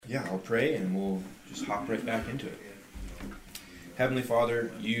I'll pray and we'll just hop right back into it. Heavenly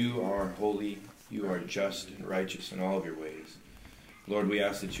Father, you are holy, you are just and righteous in all of your ways. Lord, we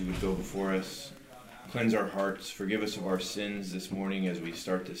ask that you would go before us, cleanse our hearts, forgive us of our sins this morning as we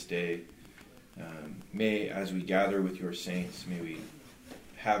start this day. May, as we gather with your saints, may we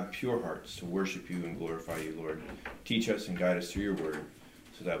have pure hearts to worship you and glorify you, Lord. Teach us and guide us through your word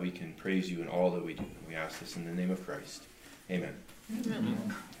so that we can praise you in all that we do. We ask this in the name of Christ. Amen.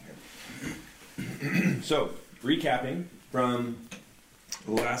 Amen. So, recapping from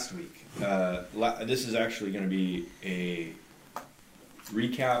last week. This is actually going to be a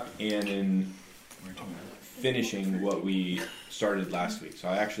recap and in finishing what we started last week. So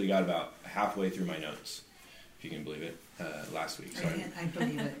I actually got about halfway through my notes, if you can believe it, last week. So I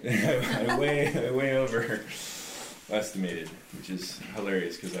believe it. I way overestimated, which is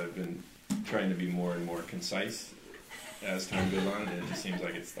hilarious because I've been trying to be more and more concise as time goes on, and it just seems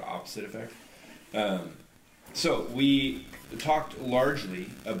like it's the opposite effect. So we talked largely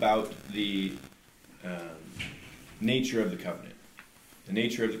about the nature of the covenant. The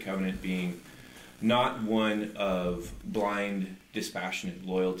nature of the covenant being not one of blind, dispassionate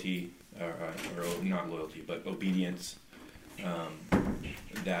loyalty, or not loyalty, but obedience.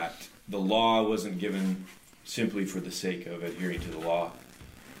 That the law wasn't given simply for the sake of adhering to the law.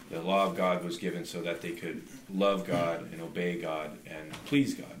 The law of God was given so that they could love God and obey God and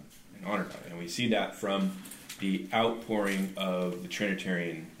please God and honor God. And we see that from the outpouring of the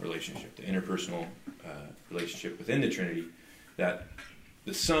Trinitarian relationship, the interpersonal relationship within the Trinity, that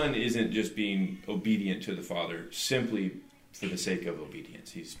the Son isn't just being obedient to the Father simply for the sake of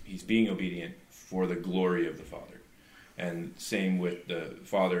obedience. He's being obedient for the glory of the Father. And same with the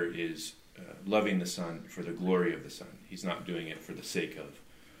Father is loving the Son for the glory of the Son. He's not doing it for the sake of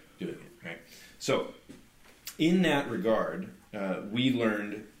doing it, right? So, in that regard, we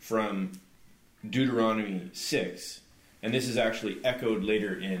learned from Deuteronomy 6, and this is actually echoed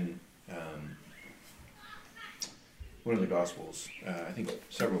later in one of the Gospels. I think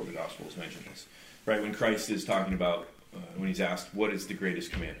several of the Gospels mention this, right? When Christ is talking about, when he's asked, what is the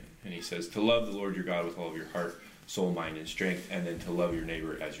greatest commandment? And he says, to love the Lord your God with all of your heart, soul, mind, and strength, and then to love your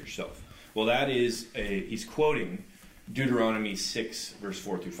neighbor as yourself. Well, that is, he's quoting Deuteronomy 6, verse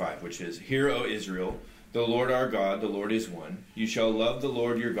 4 through 5, which is, Hear, O Israel, the Lord our God, the Lord is one. You shall love the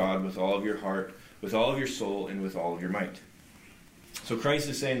Lord your God with all of your heart, with all of your soul, and with all of your might. So Christ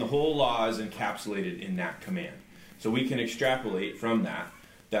is saying the whole law is encapsulated in that command. So we can extrapolate from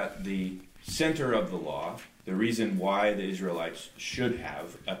that the center of the law, the reason why the Israelites should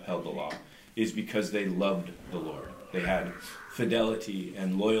have upheld the law, is because they loved the Lord. They had fidelity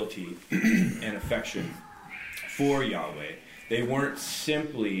and loyalty and affection for Yahweh. They weren't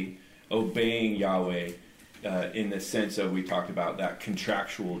simply obeying Yahweh in the sense of, we talked about that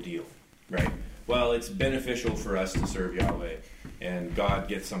contractual deal, right? Well, it's beneficial for us to serve Yahweh, and God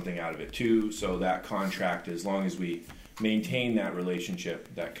gets something out of it too, so that contract, as long as we maintain that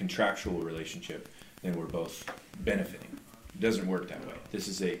relationship, that contractual relationship, then we're both benefiting. It doesn't work that way. This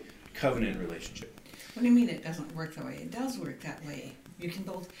is a covenant relationship. What do you mean it doesn't work that way? It does work that way. You can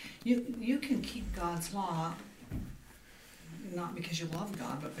both, you can keep God's law, not because you love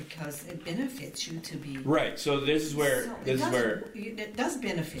God, but because it benefits you to be right. So this is where it does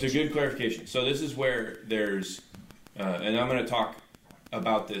benefit. It's a good clarification. So this is where there's, and I'm going to talk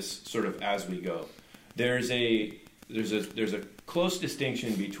about this sort of as we go. There's a close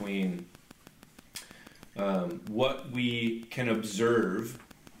distinction between what we can observe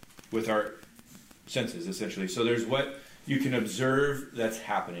with our senses, essentially. So there's what you can observe that's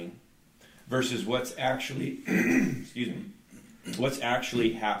happening versus what's actually, excuse me, what's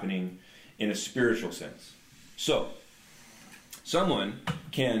actually happening in a spiritual sense. So, someone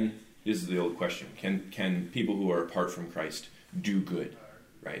can, this is the old question, can people who are apart from Christ do good,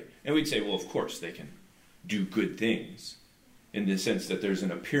 right? And we'd say, well, of course they can do good things in the sense that there's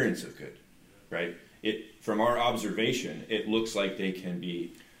an appearance of good, right? From our observation, it looks like they can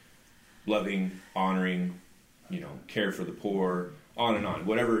be loving, honoring, care for the poor, on and on.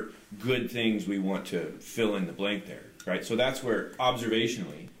 Whatever good things we want to fill in the blank there, right? So that's where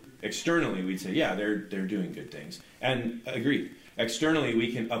observationally, externally, we'd say, yeah, they're doing good things. And agreed. Externally,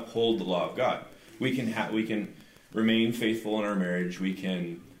 we can uphold the law of God. We can remain faithful in our marriage. We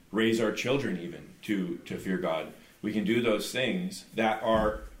can raise our children even to fear God. We can do those things that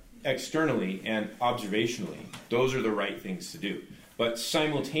are externally and observationally. Those are the right things to do. But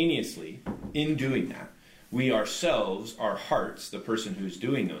simultaneously, in doing that, we ourselves, our hearts, the person who's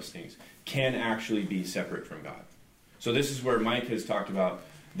doing those things, can actually be separate from God. So this is where Mike has talked about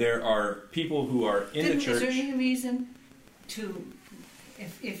there are people who are in the church. Is there any reason to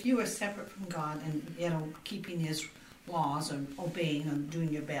if you are separate from God and, you know, keeping His laws and obeying and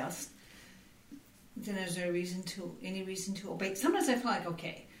doing your best, then is there any reason to obey? Sometimes I feel like,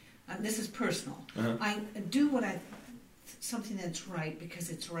 okay, this is personal. Uh-huh. I do something that's right because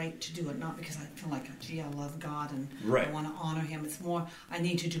it's right to do it, not because I feel like, gee, I love God and Right. I want to honor Him. It's more, I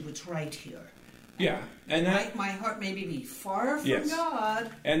need to do what's right here. Yeah, and that My heart maybe be far from Yes. God.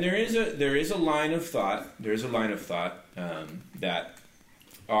 And there is a line of thought. That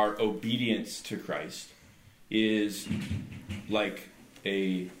our obedience to Christ is like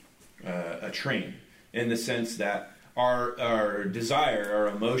a train, in the sense that our desire, our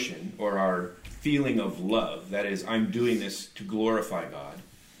emotion, or our feeling of love, that is, I'm doing this to glorify God,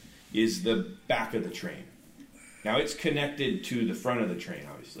 is the back of the train. Now it's connected to the front of the train,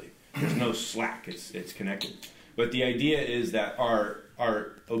 obviously. There's no slack, it's connected. But the idea is that our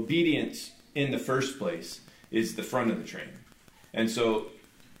obedience in the first place is the front of the train. And so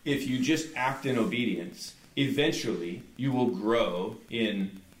if you just act in obedience, eventually you will grow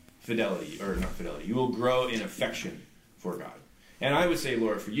in fidelity, or not fidelity, you will grow in affection for God. And I would say,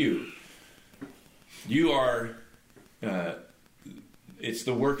 Laura, for you are, it's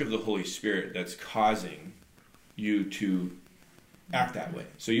the work of the Holy Spirit that's causing you to act that way.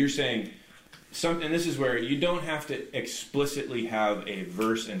 So you're saying, and this is where you don't have to explicitly have a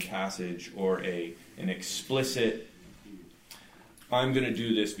verse and passage or an explicit, I'm going to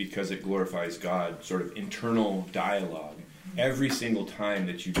do this because it glorifies God, sort of internal dialogue. Every single time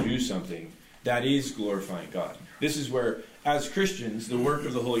that you do something, that is glorifying God. This is where, as Christians, the work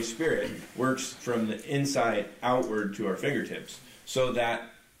of the Holy Spirit works from the inside outward to our fingertips, so that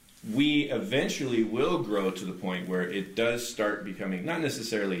we eventually will grow to the point where it does start becoming, not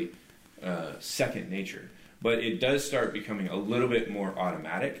necessarily second nature, but it does start becoming a little bit more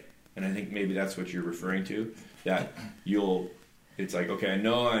automatic. And I think maybe that's what you're referring to, that it's like, okay, I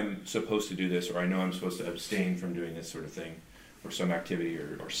know I'm supposed to do this, or I know I'm supposed to abstain from doing this sort of thing, or some activity,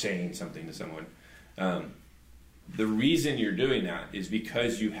 or saying something to someone. The reason you're doing that is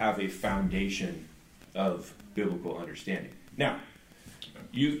because you have a foundation of biblical understanding. Now,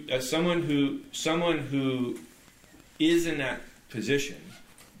 you, as someone who is in that position,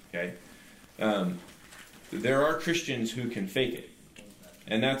 okay, there are Christians who can fake it,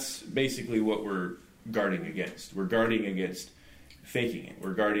 and that's basically what we're guarding against. We're guarding against faking it.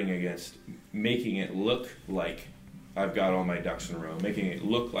 We're guarding against making it look like I've got all my ducks in a row, making it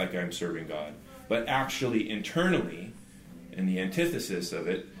look like I'm serving God, but actually internally, and the antithesis of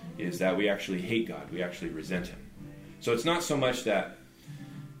it is that we actually hate God. We actually resent Him. So it's not so much that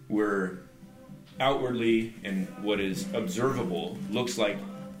we're outwardly, and what is observable looks like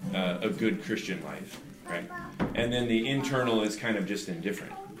a good Christian life, right? And then the internal is kind of just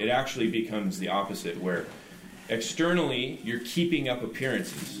indifferent. It actually becomes the opposite, where externally you're keeping up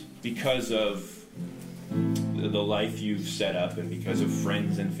appearances because of the life you've set up, and because of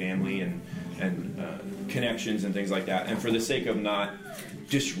friends and family and connections and things like that. And for the sake of not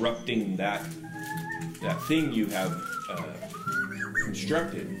disrupting that thing you have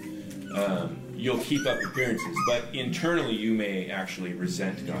constructed, you'll keep up appearances, but internally you may actually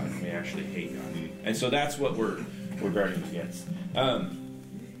resent God, you may actually hate God. And so that's what we're guarding against.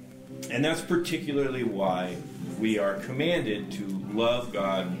 And that's particularly why we are commanded to love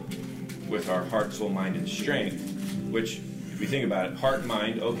God with our heart, soul, mind, and strength, which, if we think about it, heart and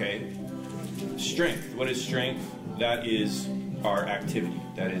mind, okay. Strength. What is strength? That is our activity.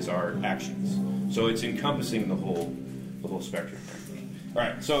 That is our actions. So it's encompassing the whole spectrum. All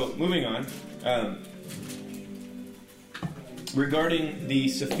right, so moving on. Regarding the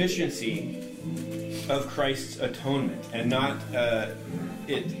sufficiency of Christ's atonement, and not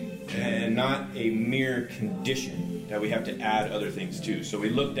a mere condition that we have to add other things to. So we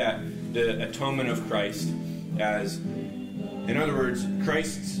looked at the atonement of Christ as, in other words,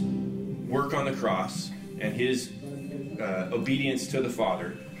 Christ's work on the cross and His obedience to the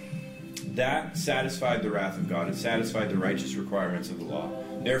Father, that satisfied the wrath of God. It satisfied the righteous requirements of the law.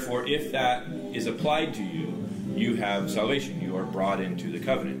 Therefore, if that is applied to you, you have salvation. You are brought into the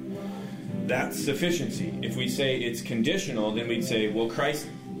covenant. That's sufficiency. If we say it's conditional, then we'd say, well, Christ,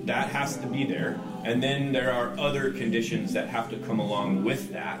 that has to be there. And then there are other conditions that have to come along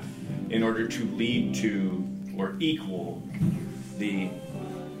with that in order to lead to or equal the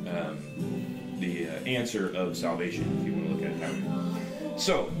answer of salvation, if you want to look at it that way.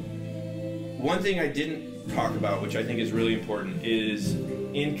 So, one thing I didn't talk about, which I think is really important, is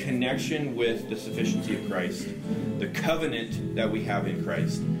in connection with the sufficiency of Christ, the covenant that we have in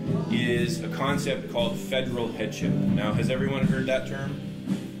Christ is a concept called federal headship. Now, has everyone heard that term?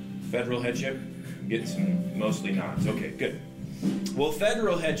 Federal headship? Get some mostly nods. Okay, good. Well,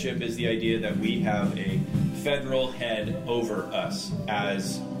 federal headship is the idea that we have a federal head over us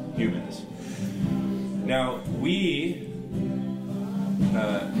as humans. Now, we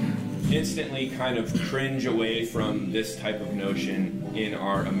instantly kind of cringe away from this type of notion in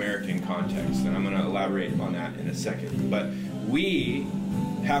our American context, and I'm going to elaborate on that in a second. But we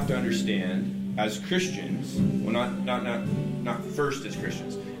have to understand, as Christians, well, not first as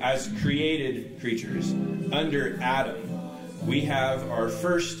Christians, as created creatures under Adam, we have our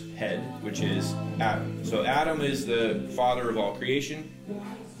first head, which is Adam. So Adam is the father of all creation.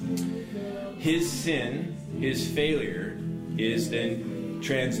 His sin, his failure, is then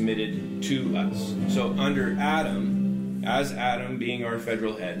transmitted to us. So under Adam, as Adam being our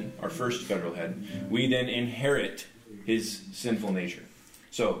federal head, our first federal head, we then inherit his sinful nature.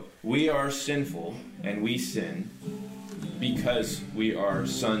 So we are sinful and we sin because we are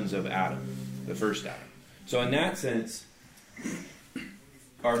sons of Adam, the first Adam. So in that sense,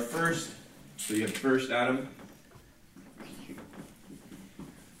 our first, so you have first Adam,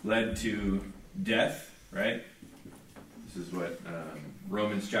 led to death, right? This is what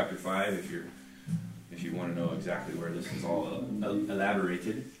Romans chapter 5, if you want to know exactly where this is all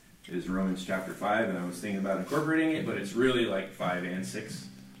elaborated, is Romans chapter 5, and I was thinking about incorporating it, but it's really like 5 and 6.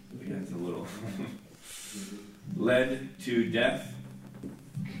 Yeah, it's a little led to death.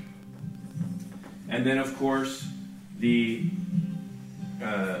 And then, of course,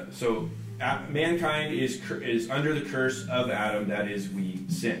 mankind is under the curse of Adam. That is, we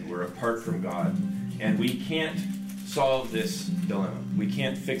sin. We're apart from God, and we can't solve this dilemma. We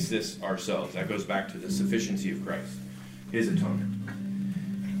can't fix this ourselves. That goes back to the sufficiency of Christ, his atonement.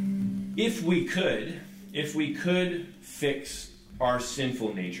 If we could fix our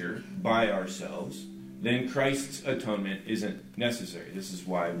sinful nature by ourselves, then Christ's atonement isn't necessary. This is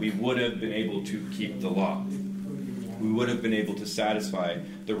why we would have been able to keep the law. We would have been able to satisfy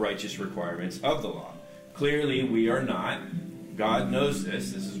the righteous requirements of the law. Clearly, we are not. God knows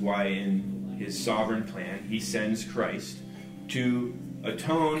this. This is why in his sovereign plan, he sends Christ to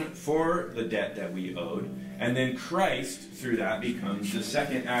atone for the debt that we owed. And then Christ, through that, becomes the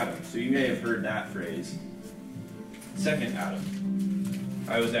second Adam. So you may have heard that phrase, second Adam.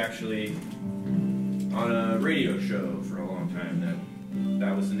 I was actually on a radio show for a long time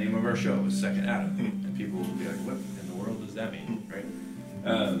that was the name of our show, was Second Adam. And people would be like, what in the world does that mean, right?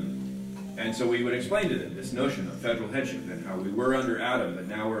 And so we would explain to them this notion of federal headship and how we were under Adam, but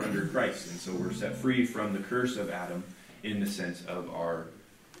now we're under Christ. And so we're set free from the curse of Adam in the sense of our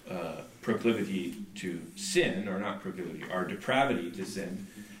proclivity to sin, or not proclivity, our depravity to sin.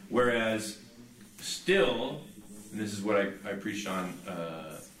 Whereas still, and this is what I preached on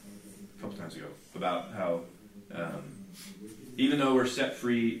a couple times ago, about how even though we're set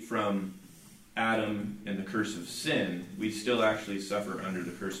free from Adam and the curse of sin, we still actually suffer under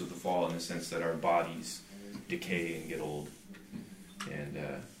the curse of the fall in the sense that our bodies decay and get old. And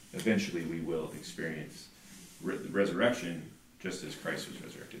eventually we will experience resurrection just as Christ was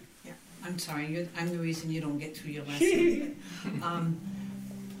resurrected. Yeah, I'm sorry. I'm the reason you don't get through your lesson.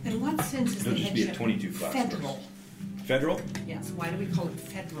 In what sense is It'll the just be a headship 22 class federal? course. Federal? Yes. Why do we call it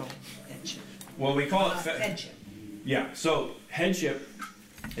federal headship? Well, we call it headship. Yeah. So headship.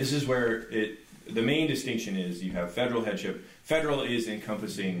 This is where the main distinction is. You have federal headship. Federal is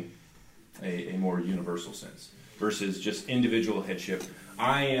encompassing a more universal sense versus just individual headship.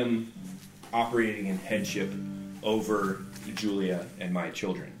 I am operating in headship over Julia and my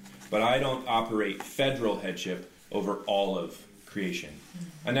children, but I don't operate federal headship over all of creation.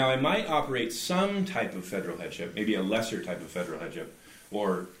 And now I might operate some type of federal headship, maybe a lesser type of federal headship,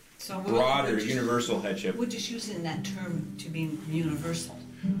 or broader universal headship. We're just using that term to mean universal.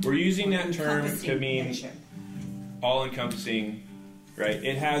 We're using that term to mean headship. All-encompassing, right?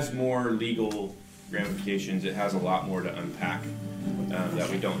 It has more legal ramifications. It has a lot more to unpack that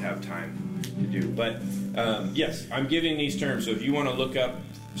we don't have time to do. But yes, I'm giving these terms. So if you want to look up,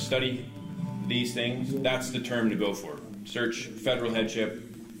 study these things, that's the term to go for. Search federal headship,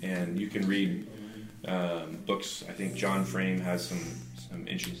 and you can read books. I think John Frame has some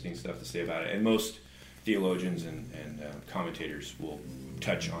interesting stuff to say about it. And most theologians and commentators will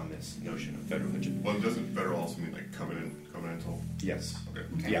touch on this notion of federal headship. Well, doesn't federal also mean like covenantal? Yes.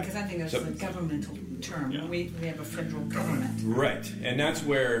 Okay, Yeah. because I think that's a governmental term. Yeah. We have a federal government. Right, and that's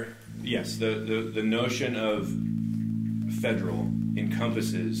where, yes, the notion of federal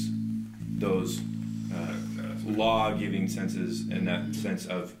encompasses those law-giving senses and that sense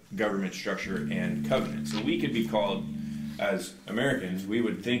of government structure and covenant. So we could be called, as Americans, we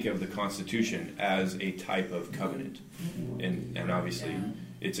would think of the Constitution as a type of covenant. And obviously,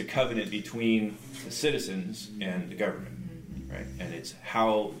 it's a covenant between the citizens and the government. right? And it's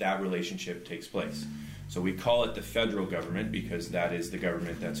how that relationship takes place. So we call it the federal government because that is the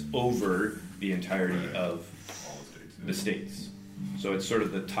government that's over the entirety of All the states. the states. So it's sort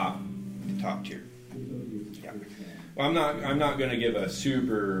of the top tier. Yeah. Well, I'm not going to give a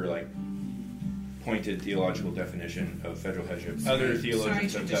super pointed theological definition of federal headship. Other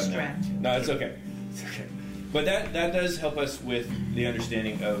theologians Sorry have to done that. distract. No, it's okay. It's okay. But that does help us with the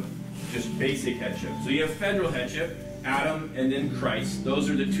understanding of just basic headship. So you have federal headship, Adam and then Christ. Those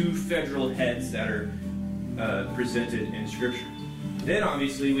are the two federal heads that are presented in Scripture. Then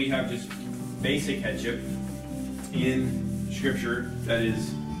obviously we have just basic headship in Scripture that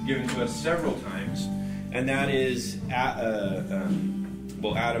is given to us several times, and that is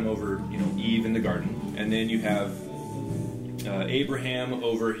Adam over Eve in the garden, and then you have Abraham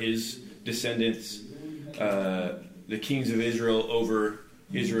over his descendants, the kings of Israel over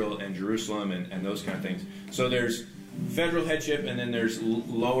Israel and Jerusalem, and those kind of things. So there's federal headship, and then there's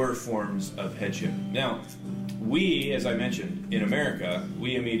lower forms of headship. Now, we, as I mentioned, in America,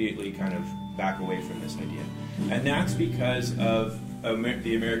 we immediately kind of back away from this idea. And that's because of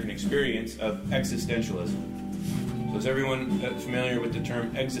the American experience of existentialism. So is everyone familiar with the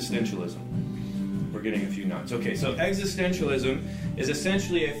term existentialism? We're getting a few nods. Okay, so existentialism is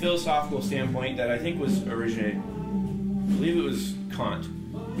essentially a philosophical standpoint that I think was originated, I believe it was Kant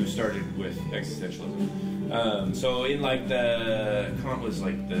who started with existentialism. So in Kant was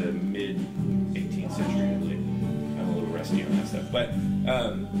the mid 18th century, I believe. I'm a little rusty on that stuff. But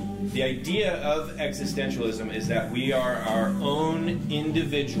the idea of existentialism is that we are our own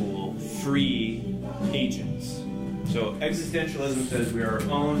individual free agents. So existentialism says we are our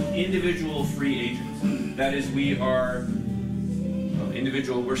own individual free agents. That is, we are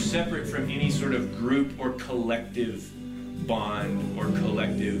individual. We're separate from any sort of group or collective bond or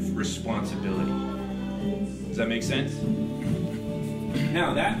collective responsibility. Does that make sense?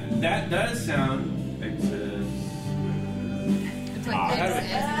 Now that does sound It's like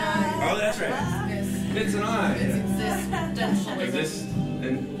oh, that's right. It's an I. existentialism. Exist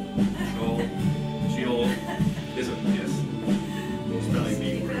and Sheol-ism, yes. Spelling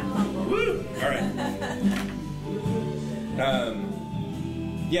bee word. Woo! All right.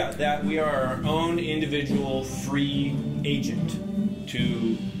 That we are our own individual free agent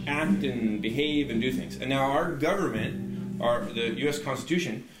to act and behave and do things. And now our government, the U.S.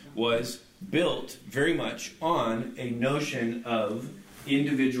 Constitution, was built very much on a notion of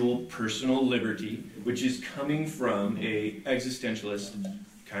individual personal liberty, which is coming from a existentialist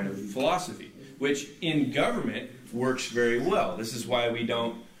kind of philosophy, which in government works very well. This is why we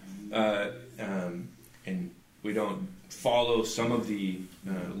don't follow some of the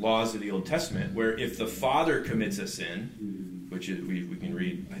laws of the Old Testament, where if the father commits a sin, which is, we can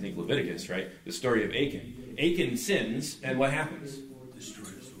read, I think, Leviticus, right? The story of Achan. Achan sins, and what happens?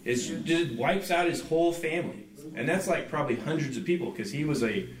 It just wipes out his whole family. And that's probably hundreds of people, because he was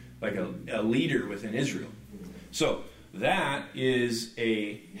a leader within Israel. So that is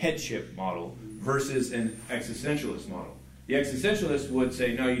a headship model versus an existentialist model. The existentialist would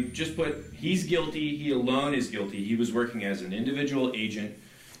say, no, you just he's guilty, he alone is guilty. He was working as an individual agent,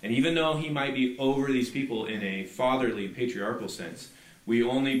 and even though he might be over these people in a fatherly, patriarchal sense, we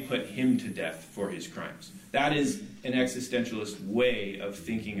only put him to death for his crimes. That is an existentialist way of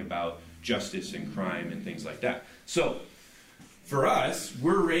thinking about justice and crime and things like that. So, for us,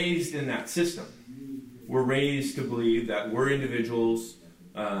 we're raised in that system. We're raised to believe that we're individuals.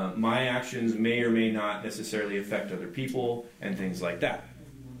 My actions may or may not necessarily affect other people and things like that.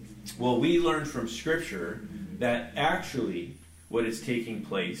 Well, we learn from Scripture that actually what is taking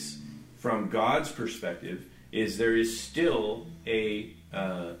place from God's perspective is there is still a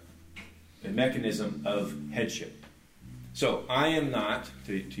mechanism of headship. So I am not,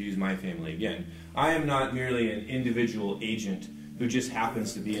 to use my family again, I am not merely an individual agent who just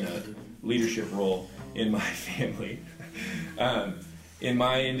happens to be in a leadership role in my family, in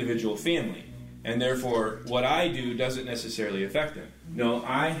my individual family. And therefore, what I do doesn't necessarily affect them. No,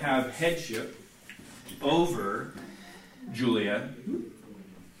 I have headship over Julia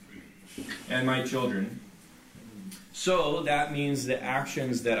and my children. So that means the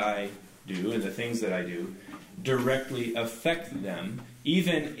actions that I do and the things that I do directly affect them,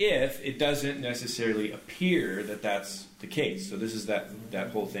 even if it doesn't necessarily appear that that's the case. So this is that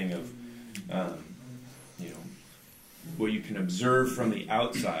whole thing of, what you can observe from the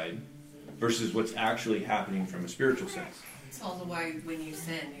outside versus what's actually happening from a spiritual sense. It's also why when you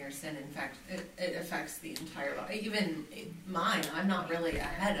sin, your sin, in fact, it affects the entire body. Even mine, I'm not really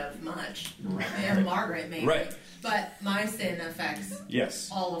ahead of much. Right. And Margaret, maybe. Right. But my sin affects Yes.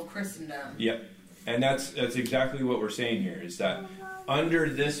 all of Christendom. Yep. And that's exactly what we're saying here, is that under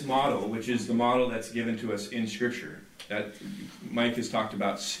this model, which is the model that's given to us in Scripture, that Mike has talked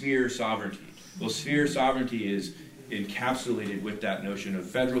about sphere sovereignty. Well, sphere sovereignty is encapsulated with that notion of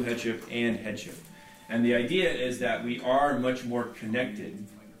federal headship and headship. And the idea is that we are much more connected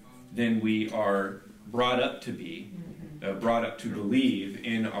than we are brought up to be, brought up to believe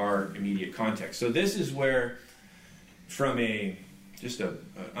in our immediate context. So this is where, from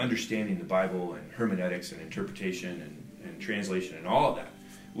understanding the Bible and hermeneutics and interpretation and translation and all of that,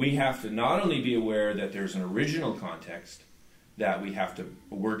 we have to not only be aware that there's an original context that we have to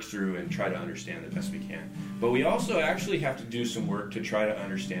work through and try to understand the best we can, but we also actually have to do some work to try to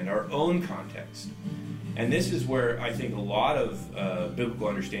understand our own context. And this is where I think a lot of biblical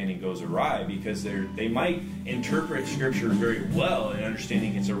understanding goes awry, because they might interpret Scripture very well in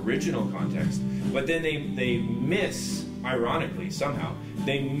understanding its original context, but then they miss, ironically, somehow,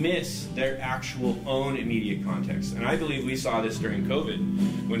 they miss their actual own immediate context. And I believe we saw this during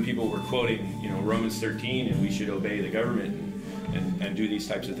COVID, when people were quoting, Romans 13, and we should obey the government and do these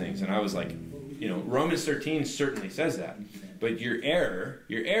types of things. And I was like, Romans 13 certainly says that. But your error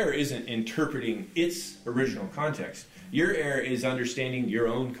isn't interpreting its original context. Your error is understanding your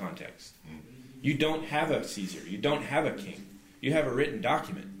own context. You don't have a Caesar. You don't have a king. You have a written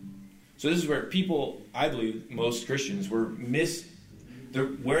document. So this is where people, I believe, most Christians, where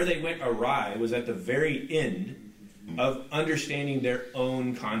they went awry was at the very end of understanding their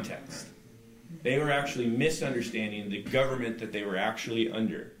own context. They were actually misunderstanding the government that they were actually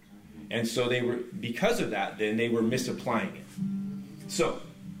under. And so because of that, then they were misapplying it. So,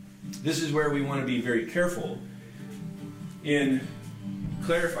 this is where we want to be very careful in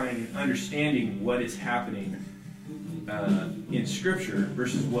clarifying and understanding what is happening in Scripture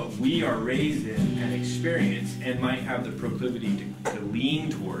versus what we are raised in and experience and might have the proclivity to lean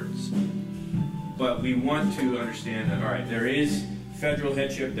towards. But we want to understand that, all right, there is federal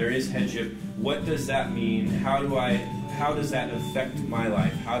headship, there is headship. What does that mean? How does that affect my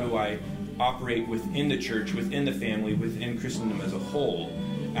life? How do I operate within the church, within the family, within Christendom as a whole,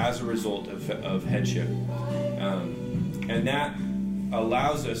 as a result of headship? And that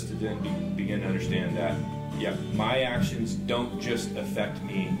allows us to then begin to understand that, my actions don't just affect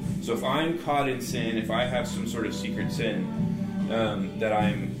me. So if I'm caught in sin, if I have some sort of secret sin that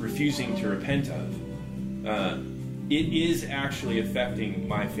I'm refusing to repent of, it is actually affecting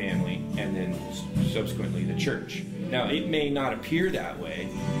my family and then subsequently the church. Now, it may not appear that way,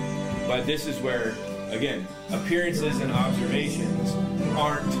 but this is where, again, appearances and observations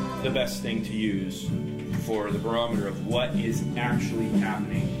aren't the best thing to use for the barometer of what is actually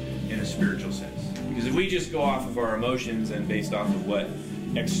happening in a spiritual sense. Because if we just go off of our emotions and based off of what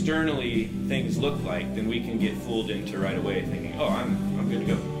externally things look like, then we can get fooled into right away thinking, oh, I'm good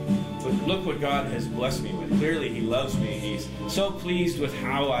to go. But look what God has blessed me with. Clearly, He loves me. He's so pleased with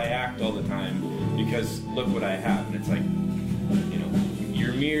how I act all the time because look what I have. And it's like,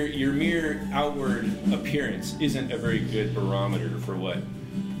 your mere outward appearance isn't a very good barometer for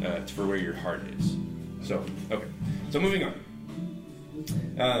for where your heart is. So, okay. So moving on.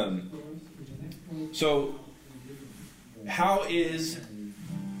 So, how is...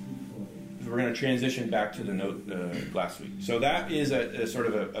 We're going to transition back to the note last week. So that is a sort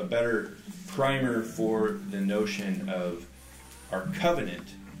of a better primer for the notion of our covenant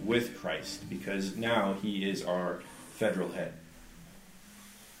with Christ, because now He is our federal head.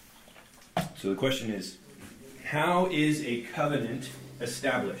 So the question is, how is a covenant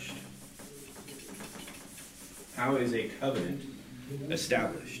established? How is a covenant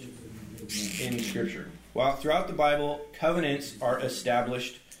established in Scripture? Well, throughout the Bible, covenants are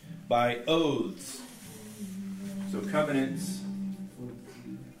established by oaths. So covenants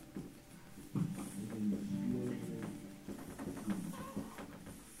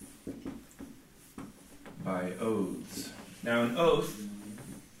by oaths. Now, an oath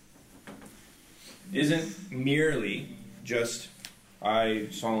isn't merely just, I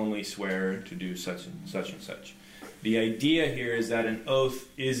solemnly swear to do such and such and such. The idea here is that an oath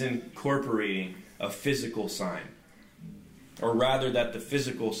is incorporating a physical sign. Or rather that the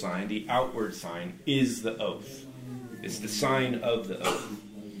physical sign, the outward sign, is the oath. It's the sign of the oath.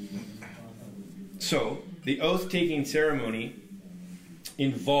 So, the oath-taking ceremony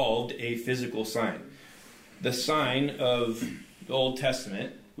involved a physical sign. The sign of the Old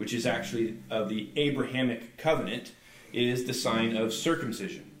Testament, which is actually of the Abrahamic covenant, is the sign of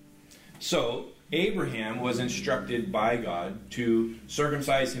circumcision. So, Abraham was instructed by God to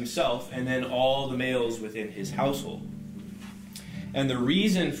circumcise himself and then all the males within his household. And the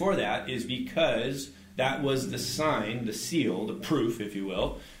reason for that is because that was the sign, the seal, the proof, if you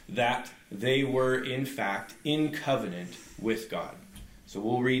will, that they were in fact in covenant with God. So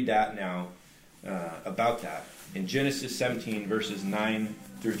we'll read that now about that in Genesis 17 verses 9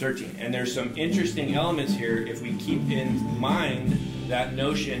 through 13. And there's some interesting elements here if we keep in mind that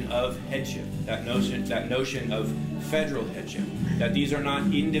notion of headship, that notion of federal headship, that these are not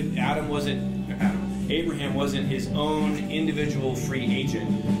Abraham wasn't his own individual free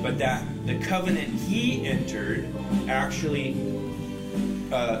agent, but that the covenant he entered actually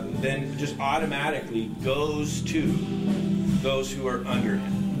then just automatically goes to those who are under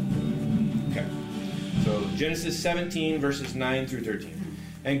him. Okay. So Genesis 17 verses 9 through 13.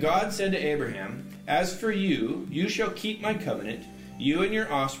 And God said to Abraham, "As for you, you shall keep my covenant, you and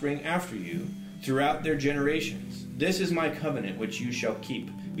your offspring after you, throughout their generations. This is my covenant which you shall keep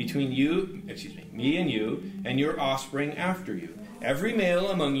between me and you, and your offspring after you. Every male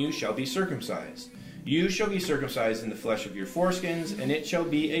among you shall be circumcised. You shall be circumcised in the flesh of your foreskins, and it shall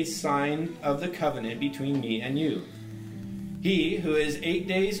be a sign of the covenant between me and you. He who is 8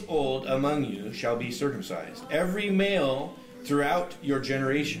 days old among you shall be circumcised. Every male throughout your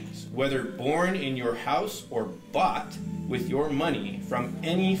generations, whether born in your house or bought with your money from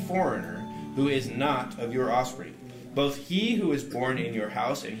any foreigner who is not of your offspring. Both he who is born in your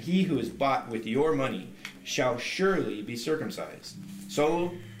house and he who is bought with your money shall surely be circumcised.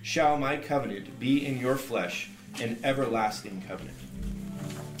 So shall my covenant be in your flesh, an everlasting covenant."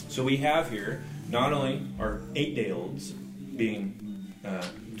 So we have here not only our 8-day-olds being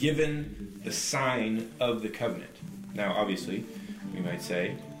given the sign of the covenant. Now, obviously, we might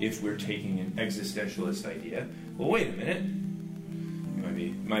say, if we're taking an existentialist idea, well, wait a minute.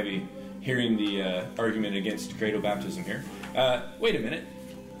 You might be hearing the argument against cradle baptism here. Wait a minute.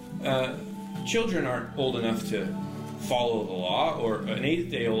 Children aren't old enough to follow the law, or an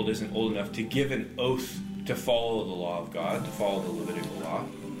 8-day-old isn't old enough to give an oath to follow the law of God, to follow the Levitical law.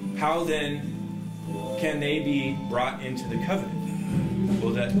 How then can they be brought into the covenant?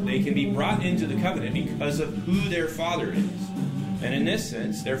 Well, that they can be brought into the covenant because of who their father is. And in this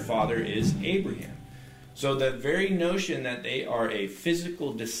sense, their father is Abraham. So the very notion that they are a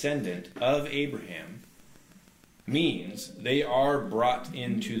physical descendant of Abraham means they are brought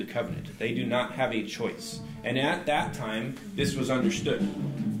into the covenant. They do not have a choice. And at that time, this was understood.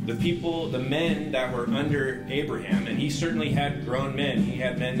 The men that were under Abraham, and he certainly had grown men. He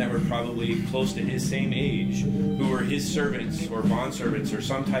had men that were probably close to his same age, who were his servants or bondservants or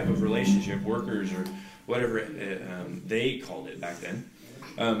some type of relationship, workers or whatever they called it back then.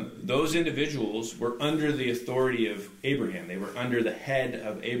 Those individuals were under the authority of Abraham. They were under the head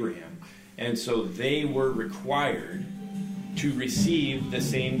of Abraham. And so they were required to receive the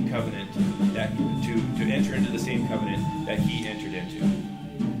same covenant, to enter into the same covenant that he entered into.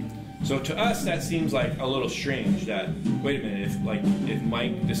 So to us, that seems like a little strange that, wait a minute, if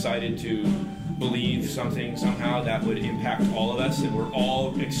Mike decided to believe something somehow that would impact all of us and we're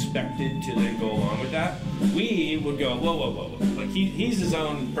all expected to then go along with that, we would go, whoa. Like he's his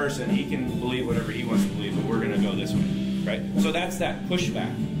own person. He can believe whatever he wants to believe, but we're going to go this way, right? So that's that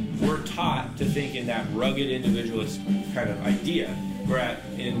pushback. We're taught to think in that rugged individualist kind of idea, where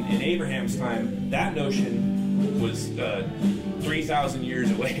in Abraham's time, that notion was 3,000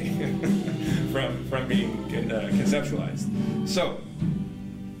 years away from being conceptualized. So,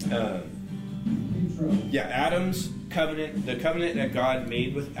 Adam's covenant, the covenant that God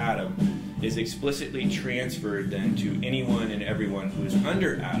made with Adam, is explicitly transferred then to anyone and everyone who is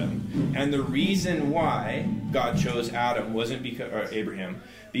under Adam. And the reason why God chose Adam wasn't Abraham,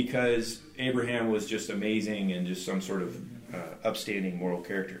 because Abraham was just amazing and just some sort of upstanding moral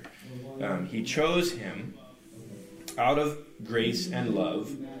character. He chose him out of grace and love,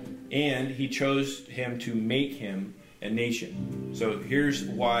 and he chose him to make him a nation. So here's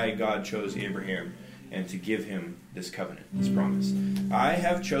why God chose Abraham and to give him this covenant, this promise. I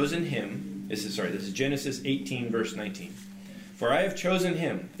have chosen him, this is Genesis 18 verse 19. For I have chosen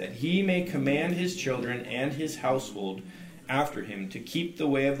him that he may command his children and his household after him to keep the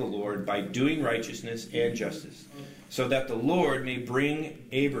way of the Lord by doing righteousness and justice, so that the Lord may bring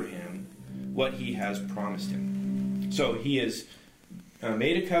Abraham what he has promised him. So he has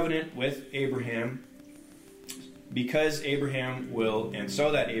made a covenant with Abraham because Abraham will, and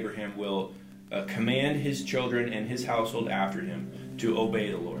so that Abraham will command his children and his household after him to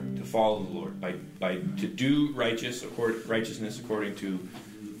obey the Lord, to follow the Lord, to do righteousness according to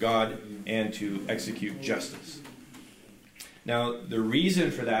God, and to execute justice. Now, the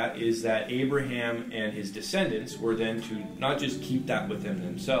reason for that is that Abraham and his descendants were then to not just keep that within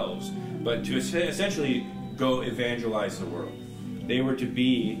themselves, but to essentially go evangelize the world. They were to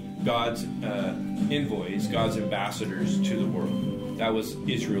be God's envoys, God's ambassadors to the world. That was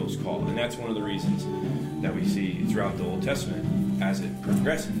Israel's call. And that's one of the reasons that we see throughout the Old Testament as it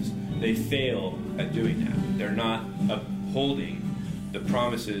progresses. They fail at doing that. They're not upholding the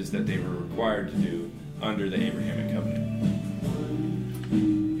promises that they were required to do under the Abrahamic covenant.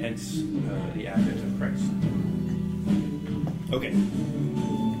 Hence the advent of Christ. Okay.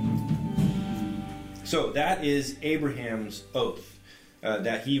 So that is Abraham's oath,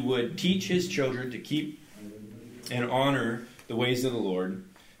 that he would teach his children to keep and honor the ways of the Lord,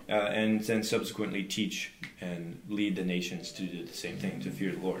 and then subsequently teach and lead the nations to do the same thing, to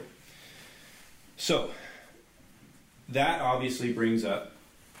fear the Lord. So, that obviously brings up,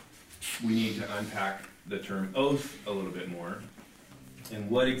 we need to unpack the term oath a little bit more, and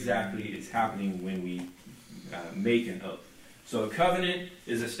what exactly is happening when we make an oath. So a covenant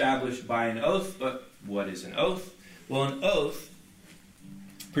is established by an oath, but what is an oath? Well, an oath,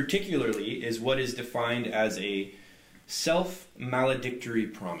 particularly, is what is defined as a self-maledictory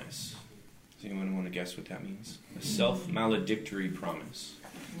promise. Does anyone want to guess what that means? A self-maledictory promise.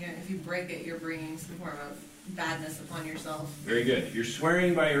 Yeah, if you break it, you're bringing some form of badness upon yourself. Very good. You're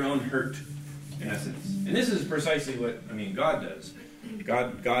swearing by your own hurt, in essence. And this is precisely what, God does.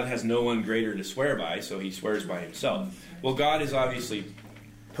 God has no one greater to swear by, so he swears by himself. Well, God is obviously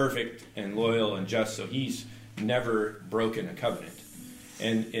perfect and loyal and just, so he's never broken a covenant.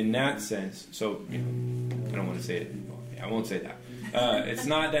 And in that sense, so, I don't want to say it. I won't say that. It's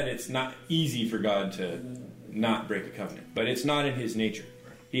not that it's not easy for God to not break a covenant, but it's not in his nature.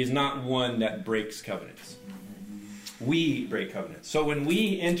 He is not one that breaks covenants. We break covenants. So when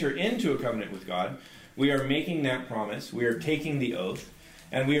we enter into a covenant with God, we are making that promise, we are taking the oath,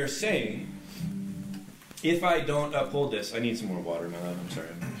 and we are saying, if I don't uphold this, I need some more water, my love, I'm sorry.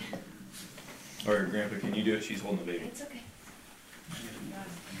 Or Grandpa, can you do it? She's holding the baby. It's okay.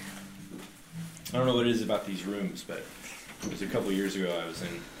 I don't know what it is about these rooms, but it was a couple years ago I was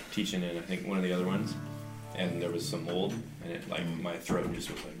teaching in, I think, one of the other ones, and there was some mold, and it, my throat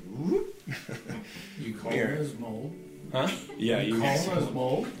just was like, whoop. You call it as mold? Huh? Yeah, you call it as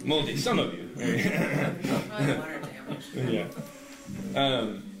mold? Moldy, some of you. Water damage.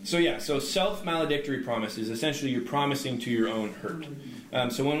 Yeah. So self-maledictory promise is essentially you're promising to your own hurt.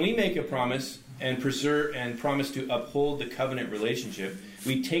 So when we make a promise and promise to uphold the covenant relationship,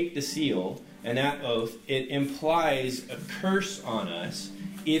 we take the seal, and that oath, it implies a curse on us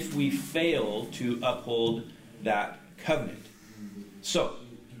if we fail to uphold that covenant. So,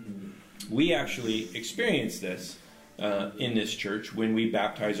 we actually experience this in this church when we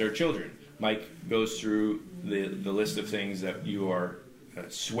baptize our children. Mike goes through the list of things that you are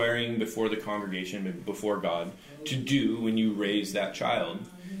swearing before the congregation, before God, to do when you raise that child.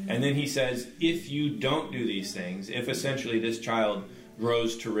 And then he says, if you don't do these things, if essentially this child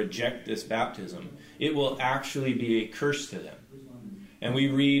grows to reject this baptism, it will actually be a curse to them. And we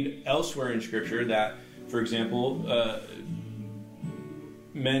read elsewhere in Scripture that, for example,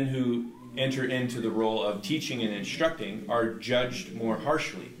 men who enter into the role of teaching and instructing are judged more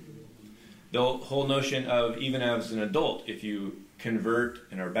harshly. The whole notion of, even as an adult, if you convert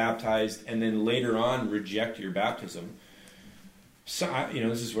and are baptized and then later on reject your baptism, so,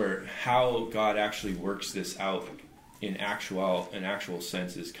 this is where how God actually works this out in actual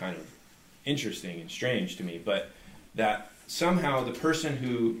sense is kind of interesting and strange to me, but that somehow the person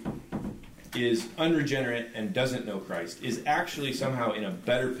who is unregenerate and doesn't know Christ is actually somehow in a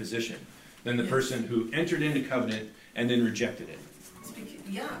better position than the person who entered into covenant and then rejected it.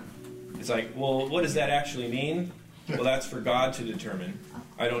 Yeah. It's like, well, what does that actually mean? Well, that's for God to determine.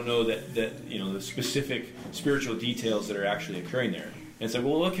 I don't know that the specific spiritual details that are actually occurring there. And it's like,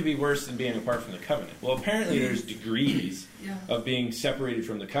 well, what could be worse than being apart from the covenant? Well, apparently there's degrees of being separated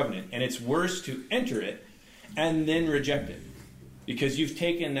from the covenant, and it's worse to enter it and then reject it, because you've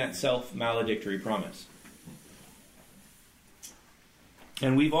taken that self-maledictory promise.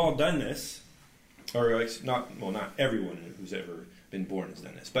 And we've all done this, or not everyone who's ever been born has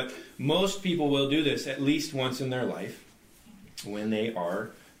done this, but most people will do this at least once in their life when they are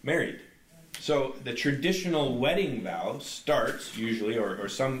married. So the traditional wedding vow starts usually, or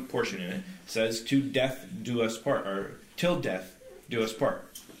some portion in it, says, "To death do us part," or "Till death do us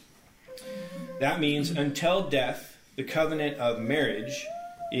part." That means until death, the covenant of marriage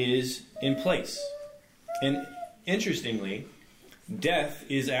is in place. And interestingly, death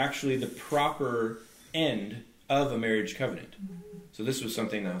is actually the proper end of a marriage covenant. So this was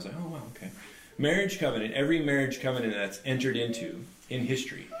something that I was like, oh wow, okay. Marriage covenant, every marriage covenant that's entered into in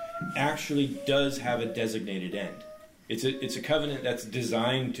history actually does have a designated end. It's a covenant that's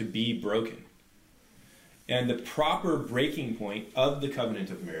designed to be broken. And the proper breaking point of the covenant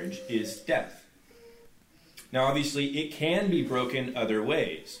of marriage is death. Now, obviously, it can be broken other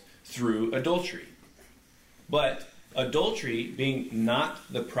ways, through adultery. But adultery being not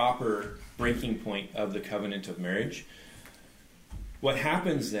the proper breaking point of the covenant of marriage, what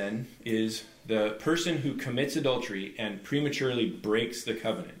happens then is the person who commits adultery and prematurely breaks the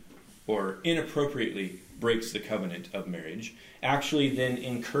covenant, or inappropriately breaks the covenant of marriage, actually then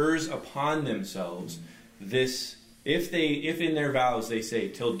incurs upon themselves this, if in their vows they say,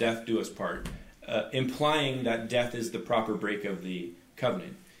 till death do us part, implying that death is the proper break of the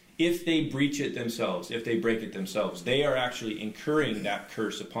covenant. If they breach it themselves, if they break it themselves, they are actually incurring that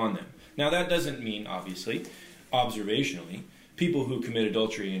curse upon them. Now that doesn't mean, obviously, observationally, people who commit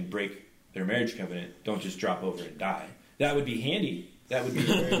adultery and break their marriage covenant don't just drop over and die. That would be handy. That would be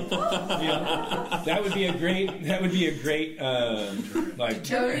a very, that would be a great like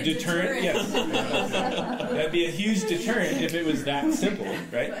deterrent. Yes, that'd be a huge deterrent if it was that simple,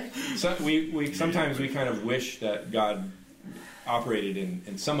 right? So we sometimes we kind of wish that God operated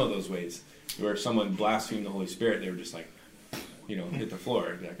in some of those ways, where if someone blasphemed the Holy Spirit, they were just like, hit the floor.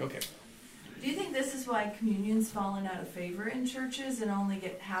 It'd be like, okay. Do you think this is why communion's fallen out of favor in churches and only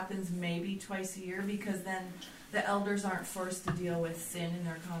happens maybe twice a year, because then the elders aren't forced to deal with sin in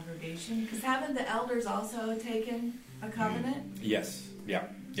their congregation? Because haven't the elders also taken a covenant? Yes. Yeah.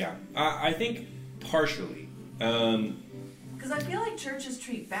 I think partially. Because I feel like churches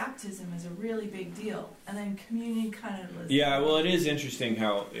treat baptism as a really big deal, and then communion kind of was... Yeah, well, it is interesting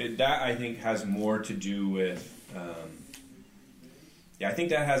how that, I think, has more to do with... I think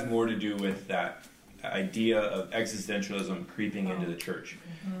that has more to do with that idea of existentialism creeping into the church.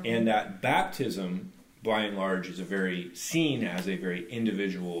 Mm-hmm. And that baptism, by and large, is seen as a very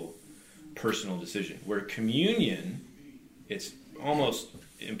individual, personal decision. Where communion, it's almost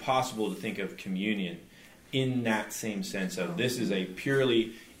impossible to think of communion in that same sense of this is a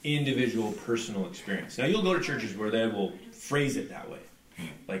purely individual, personal experience. Now, you'll go to churches where they will phrase it that way.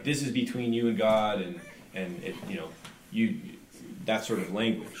 Like, this is between you and God, and it, that sort of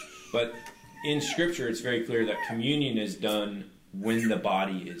language. But in Scripture, it's very clear that communion is done when the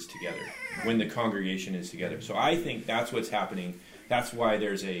body is together, when the congregation is together. So I think that's what's happening. That's why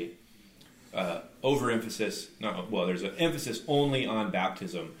there's a overemphasis. There's an emphasis only on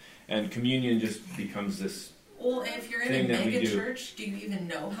baptism, and communion just becomes this. Well, if you're in a mega church, do you even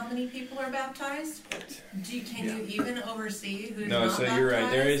know how many people are baptized? Can you even oversee who's not baptized? No, so you're right.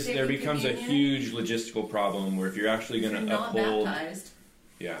 There becomes a huge logistical problem where if you're actually going to uphold,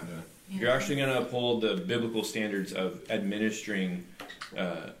 you're actually going to uphold the biblical standards of administering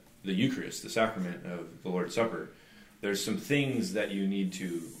the Eucharist, the sacrament of the Lord's Supper. There's some things that you need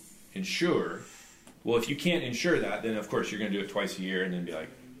to ensure. Well, if you can't ensure that, then of course you're going to do it twice a year and then be like.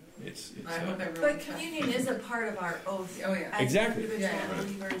 But communion is a part of our oath. Oh yeah, as exactly. Individual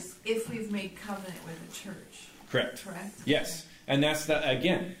believers, if we've made covenant with the church. Correct. Yes, and that's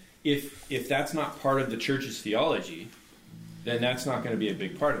again. If that's not part of the church's theology, then that's not going to be a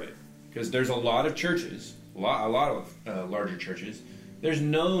big part of it. Because there's a lot of churches, a lot of larger churches. There's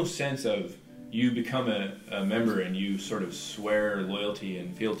no sense of you become a member and you sort of swear loyalty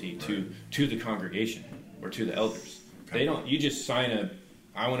and fealty to the congregation or to the elders. Okay. They don't. You just sign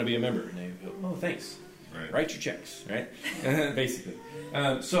I want to be a member, and they go, oh, thanks. Right. Write your checks, right? Basically.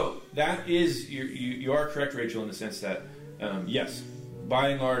 So that is, you are correct, Rachel, in the sense that, yes, by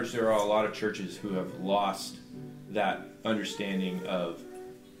and large, there are a lot of churches who have lost that understanding of...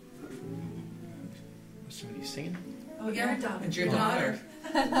 Was somebody singing? Oh, your daughter. It's your daughter.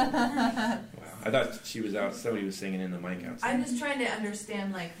 Wow. I thought she was out. Somebody was singing in the mic outside. I'm just trying to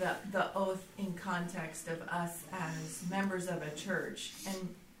understand, like, the oath in context of us as members of a church, and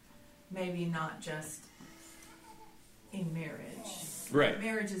maybe not just in marriage. Right.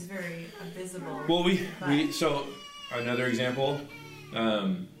 Marriage is very visible. Well, so another example.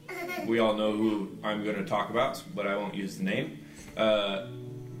 We all know who I'm going to talk about, but I won't use the name.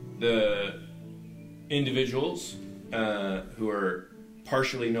 The individuals who are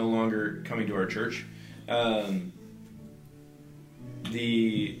partially no longer coming to our church. One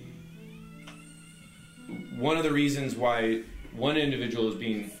of the reasons why one individual is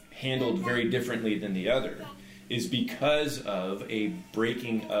being handled very differently than the other is because of a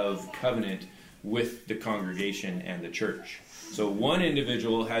breaking of covenant with the congregation and the church. So one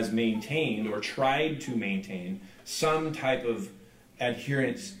individual has maintained or tried to maintain some type of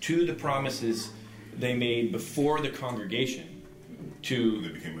adherence to the promises they made before the congregation.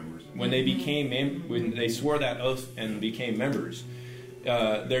 When they swore that oath and became members,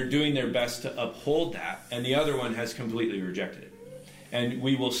 they're doing their best to uphold that, and the other one has completely rejected it. And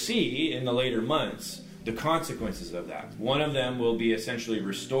we will see in the later months the consequences of that. One of them will be essentially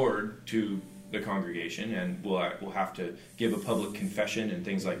restored to the congregation, and we'll have to give a public confession and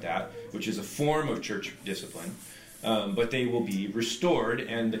things like that, which is a form of church discipline. But they will be restored,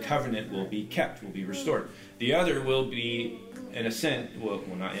 and the covenant will be kept, will be restored. The other will be, in a sense, well,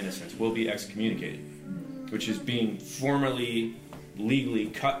 not in a sense, will be excommunicated, which is being formally, legally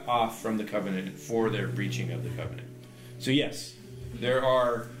cut off from the covenant for their breaching of the covenant. So yes,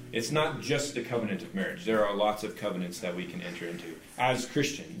 it's not just the covenant of marriage. There are lots of covenants that we can enter into as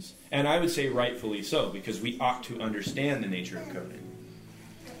Christians, and I would say rightfully so, because we ought to understand the nature of covenant.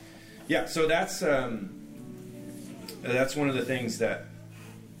 Yeah, so that's one of the things that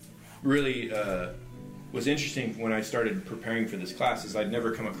really was interesting when I started preparing for this class, is I'd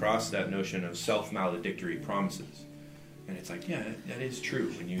never come across that notion of self-maledictory promises. And it's like, yeah, that is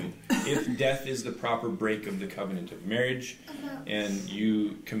true. If death is the proper break of the covenant of marriage, and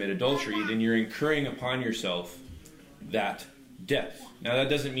you commit adultery, then you're incurring upon yourself that death. Now, that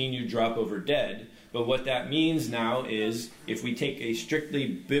doesn't mean you drop over dead, but what that means now is, if we take a strictly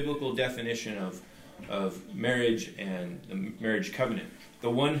biblical definition of marriage and the marriage covenant, the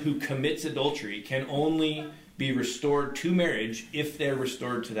one who commits adultery can only be restored to marriage if they're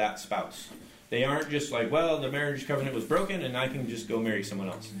restored to that spouse. They aren't just like, well, the marriage covenant was broken and I can just go marry someone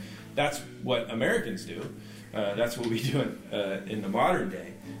else. That's what Americans do. That's what we do in the modern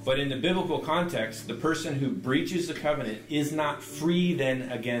day. But in the biblical context, the person who breaches the covenant is not free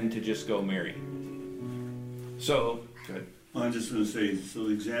then again to just go marry. So, good. I'm just going to say, so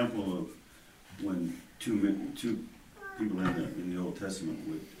the example of when two people in the Old Testament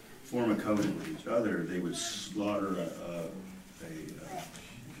would form a covenant with each other, they would slaughter a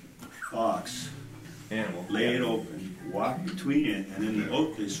ox, Animal. lay it open, walk between it, and then the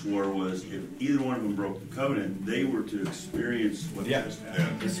oath they swore was, if either one of them broke the covenant, they were to experience what just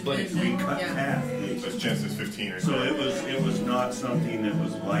happened. The splitting. Being cut in Yeah. half. That's Genesis 15 or So something. it was not something that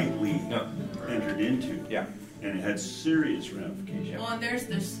was lightly No. entered into. Yeah. And it had serious ramifications. Well, and there's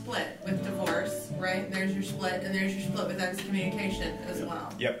the split with divorce, right? There's your split, and there's your split with excommunication as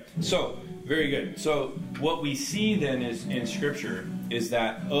well. Yep. So, very good. So, what we see then is in Scripture is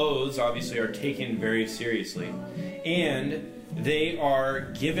that oaths obviously are taken very seriously, and they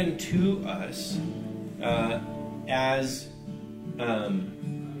are given to us as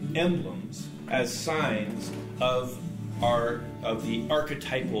emblems, as signs of the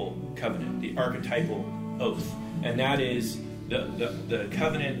archetypal covenant, the archetypal oath, and that is the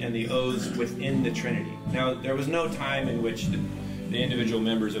covenant and the oaths within the Trinity. Now, there was no time in which the individual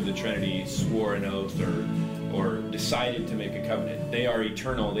members of the Trinity swore an oath or decided to make a covenant. They are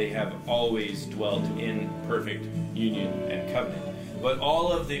eternal. They have always dwelt in perfect union and covenant. But all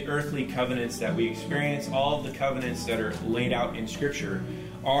of the earthly covenants that we experience, all of the covenants that are laid out in Scripture,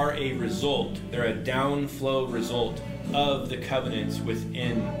 are a result. They're a downflow result of the covenants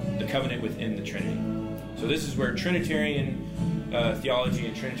within the covenant within the Trinity. So this is where Trinitarian theology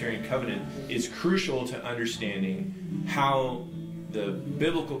and Trinitarian covenant is crucial to understanding how the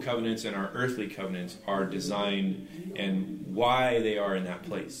biblical covenants and our earthly covenants are designed and why they are in that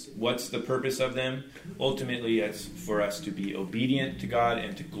place. What's the purpose of them? Ultimately, it's for us to be obedient to God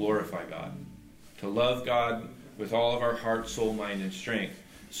and to glorify God. To love God with all of our heart, soul, mind, and strength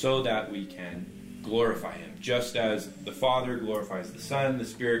so that we can glorify Him. Just as the Father glorifies the Son, the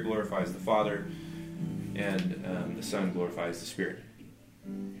Spirit glorifies the Father, and the Son glorifies the Spirit.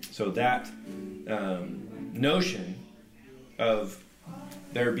 So that notion of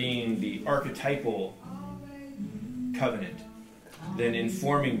there being the archetypal covenant, then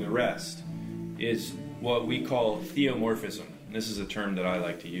informing the rest, is what we call theomorphism. And this is a term that I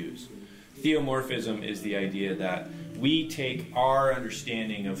like to use. Theomorphism is the idea that we take our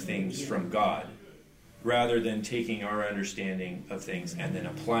understanding of things from God rather than taking our understanding of things and then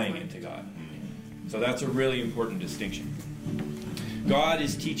applying it to God. So that's a really important distinction. God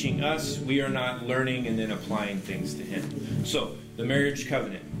is teaching us. We are not learning and then applying things to Him. So the marriage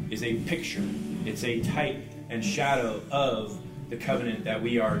covenant is a picture. It's a type and shadow of the covenant that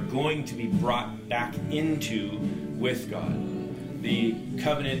we are going to be brought back into with God. The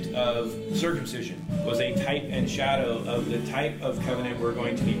covenant of circumcision was a type and shadow of the type of covenant we're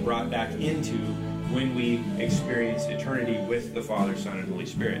going to be brought back into when we experience eternity with the Father, Son, and Holy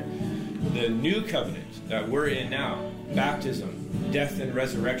Spirit. The new covenant that we're in now, baptism, death and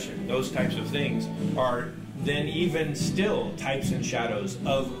resurrection, those types of things are then even still types and shadows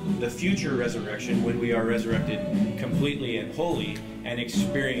of the future resurrection when we are resurrected completely and wholly and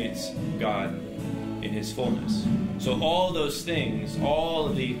experience God in His fullness. So all those things, all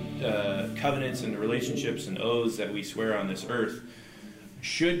of the covenants and the relationships and oaths that we swear on this earth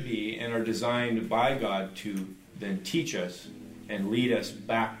should be and are designed by God to then teach us and lead us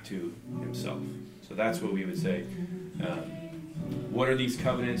back to Himself. So that's what we would say. What are these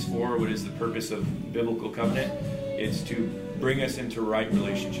covenants for? What is the purpose of biblical covenant? It's to bring us into right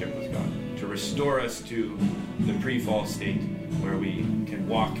relationship with God, to restore us to the pre-fall state where we can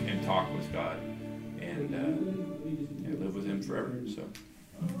walk and talk with God and live with Him forever. So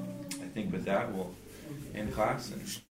I think with that we'll end class and